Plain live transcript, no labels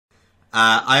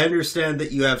I understand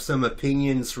that you have some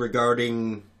opinions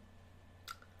regarding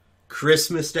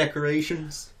Christmas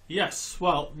decorations. Yes,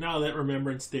 well, now that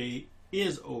Remembrance Day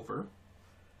is over,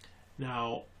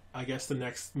 now I guess the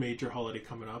next major holiday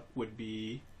coming up would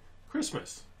be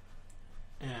Christmas.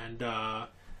 And I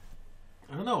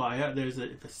don't know, there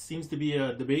seems to be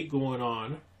a debate going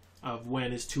on of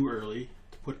when is too early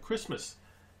to put Christmas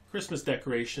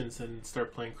decorations and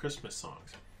start playing Christmas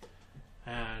songs.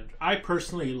 And I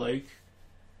personally like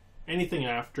anything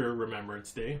after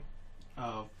Remembrance Day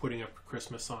of putting up a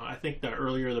Christmas song. I think the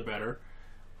earlier the better.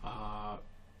 I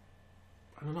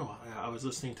don't know. I was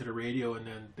listening to the radio and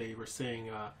then they were saying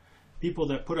people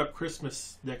that put up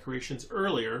Christmas decorations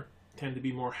earlier tend to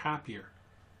be more happier.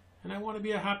 And I want to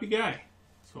be a happy guy.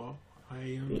 So I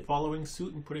am following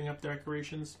suit and putting up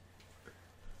decorations.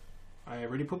 I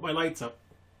already put my lights up.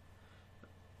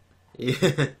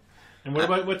 Yeah. And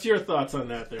what's your thoughts on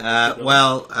that there?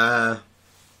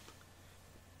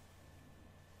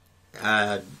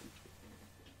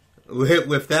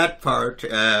 With that part,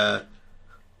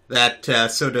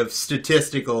 that sort of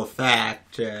statistical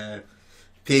fact,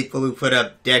 people who put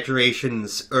up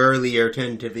decorations earlier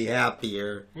tend to be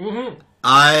happier. Mm-hmm.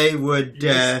 I would...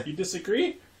 you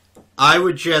disagree? I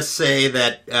would just say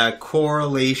that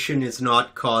correlation is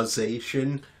not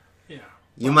causation. Yeah.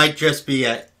 It might just be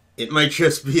that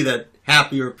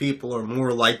happier people are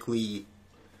more likely...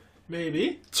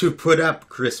 Maybe. To put up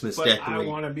Christmas decorations. But I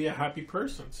want to be a happy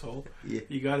person, so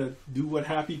you got to do what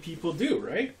happy people do,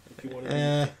 right? If you want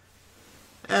to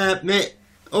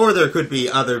or there could be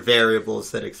other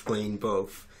variables that explain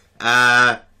both.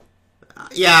 Have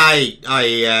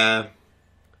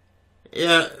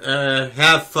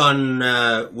fun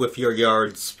with your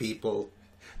yards, people.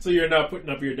 So you're not putting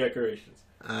up your decorations?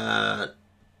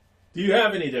 Do you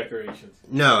have any decorations?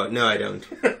 No, I don't.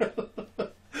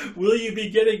 Will you be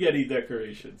getting any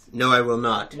decorations? No, I will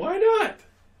not. Why not?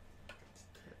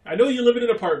 I know you live in an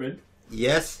apartment.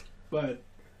 Yes. But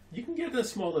you can get a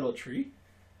small little tree.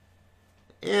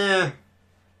 Yeah.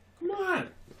 Come on.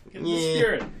 Get the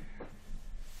spirit.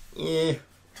 Yeah,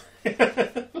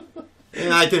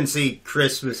 I can see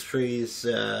Christmas trees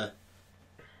at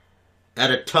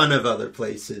a ton of other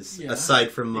places aside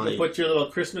from mine. You can put your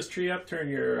little Christmas tree up, turn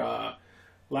your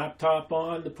laptop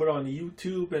on to put on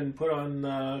YouTube and put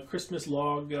on Christmas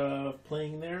log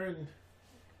playing there and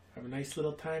have a nice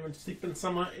little time and sleep in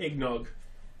some eggnog.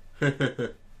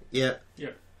 Yeah.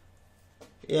 Yep.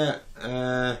 Yeah.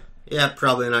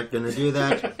 Probably not going to do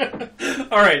that.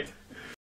 All right.